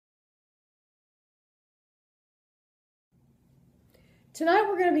Tonight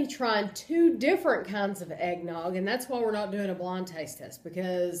we're going to be trying 2 different kinds of eggnog, and that's why we're not doing a blind taste test,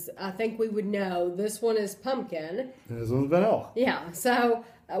 because I think we would know this one is pumpkin. And this one's vanilla. Yeah, so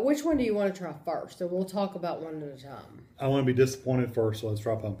which one do you want to try first? And we'll talk about one at a time. I want to be disappointed first, so let's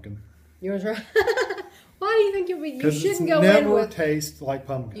try pumpkin. You want to try? Why do you think you'll be? You shouldn't go never in with taste like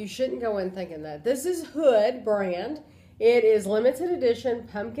pumpkin. You shouldn't go in thinking that. This is Hood brand. It is limited edition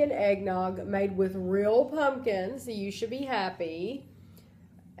pumpkin eggnog made with real pumpkins, so you should be happy.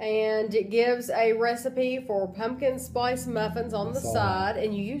 And it gives a recipe for pumpkin spice muffins on the side,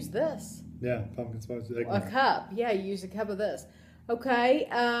 and you use this. Yeah, pumpkin spice eggnog. A cup. Yeah, you use a cup of this. Okay,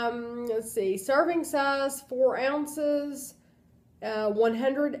 let's see. Serving size, 4 ounces,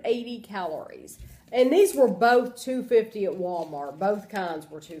 180 calories. And these were both $2.50 at Walmart. Both kinds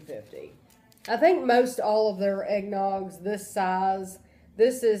were $2.50. I think most all of their eggnogs this size.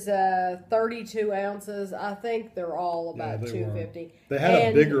 This is 32 ounces. I think they're all about $2.50. They had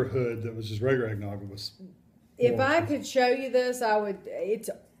a bigger Hood that was just regular eggnog. It was. If I could show you this, I would.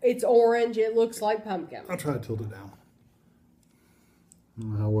 It's orange. It looks like pumpkin. I'll try to tilt it down. I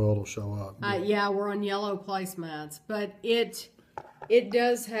don't know how well it'll show up. Yeah, we're on yellow placemats, but it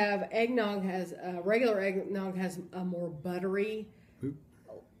does have eggnog. Regular eggnog has a more buttery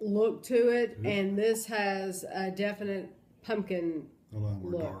look to it, and this has a definite pumpkin. Hold on,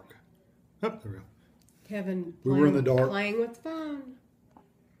 we're dark. Oh, there we go. Kevin, we were in the dark. Playing with the phone.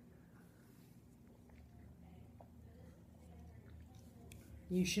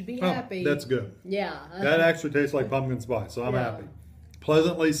 You should be happy. That's good. Yeah. That actually tastes like pumpkin spice, so I'm happy.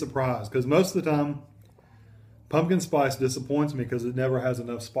 Pleasantly surprised, because most of the time, pumpkin spice disappoints me because it never has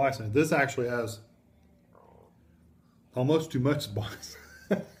enough spice in it. This actually has almost too much spice.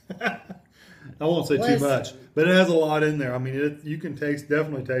 I won't say too much, but it has a lot in there. I mean, you can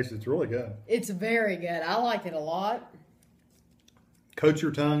definitely taste it. It's really good. It's very good. I like it a lot. Coat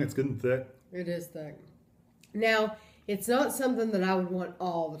your tongue. It's good and thick. It is thick. Now, it's not something that I would want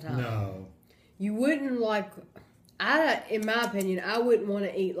all the time. No. You wouldn't in my opinion, I wouldn't want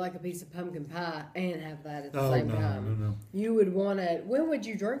to eat like a piece of pumpkin pie and have that at the same time. No. You would want to, when would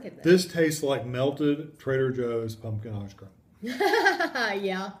you drink it then? This tastes like melted Trader Joe's pumpkin ice cream.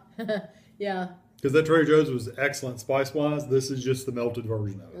 Yeah. Yeah. Because that Trader Joe's was excellent spice-wise. This is just the melted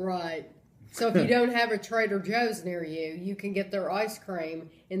version of it. Right. So if you don't have a Trader Joe's near you, you can get their ice cream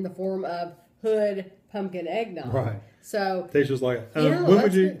in the form of Hood pumpkin eggnog. Right. So tastes just like it.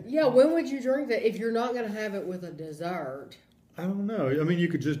 when would you drink that if you're not going to have it with a dessert? I don't know. I mean, you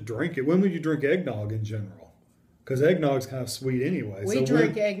could just drink it. When would you drink eggnog in general? Because eggnog's kind of sweet anyway. We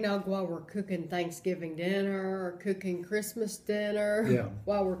drink eggnog while we're cooking Thanksgiving dinner or cooking Christmas dinner. Yeah.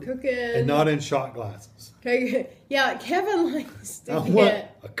 While we're cooking. And not in shot glasses. Okay. Yeah, Kevin likes to want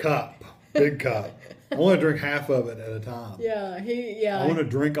a cup. Big cup. I want to drink half of it at a time. Yeah, I want to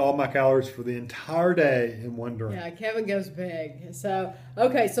drink all my calories for the entire day in one drink. Yeah, Kevin goes big. So,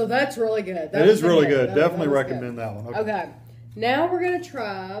 okay, so that's really good. That is really good. Definitely recommend that one. Okay. Now we're going to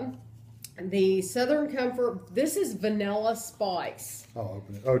try the Southern Comfort. This is vanilla spice. I'll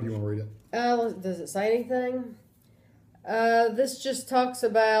open it. Oh, do you want to read it? Does it say anything? This just talks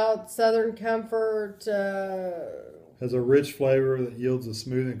about Southern Comfort. Has a rich flavor that yields a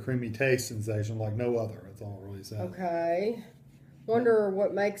smooth and creamy taste sensation like no other. That's all it really says. Okay. Wonder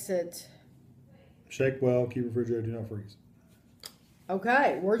what makes it. Shake well, keep refrigerated, do not freeze.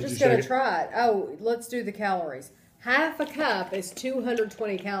 Okay, we're just going to try it. Oh, let's do the calories. Half a cup is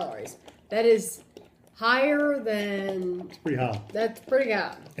 220 calories. That is higher than... It's pretty high. That's pretty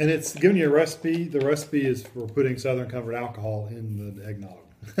high. And it's giving you a recipe. The recipe is for putting Southern Comfort alcohol in the eggnog.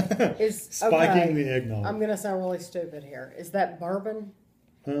 Spiking the eggnog. I'm going to sound really stupid here. Is that bourbon?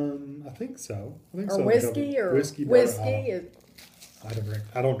 I think so. Or whiskey? Or whiskey? I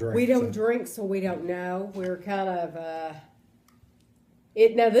don't drink. We don't drink, so we don't know. We're kind of...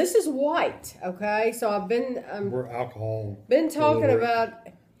 Now, this is white, okay? So I've been... we're alcohol. Been talking about...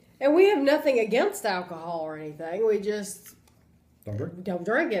 And we have nothing against alcohol or anything. We just... Don't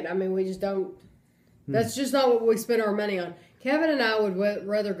drink it. I mean, we just don't... That's just not what we spend our money on. Kevin and I would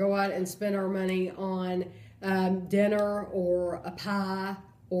rather go out and spend our money on dinner or a pie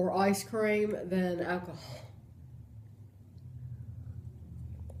or ice cream than alcohol.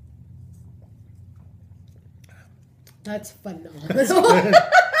 That's phenomenal.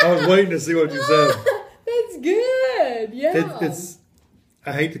 I was waiting to see what you said. That's good. Yeah.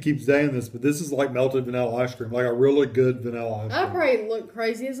 I hate to keep saying this, but this is like melted vanilla ice cream, like a really good vanilla ice cream. I probably looked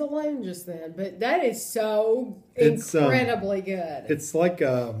crazy as a loon just then, but that is so incredibly good. It's like,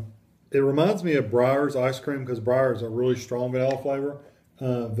 it reminds me of Breyer's ice cream because Breyer's a really strong vanilla flavor.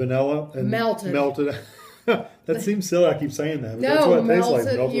 Vanilla and melted. That seems silly. I keep saying that. But No, that's what it tastes like.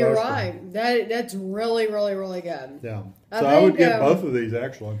 melted, Melted you're ice cream. right. That's really, really, really good. Yeah. I So I would think, get both of these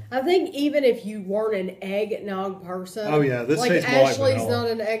actually. I think even if you weren't an eggnog person, Oh yeah, this like tastes more like Ashley's vanilla. not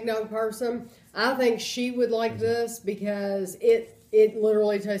an eggnog person, I think she would like this because it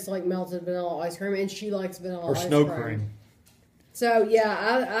literally tastes like melted vanilla ice cream, and she likes vanilla Or ice snow cream. cream. So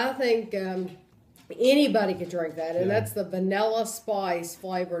yeah, I think anybody could drink that, and Yeah. that's the vanilla spice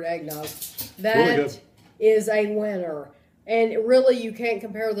flavored eggnog. Really That good. is a winner, and really you can't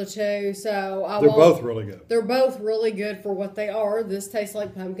compare the two. So They're both really good. They're both really good for what they are. This tastes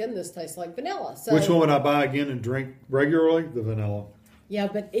like pumpkin. This tastes like vanilla. So Which one would I buy again and drink regularly? The vanilla. yeah,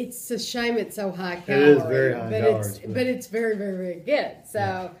 but it's a shame it's so high It calorie. is very high but calories, but it's very, very, very good.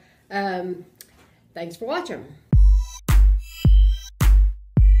 So, thanks for watching.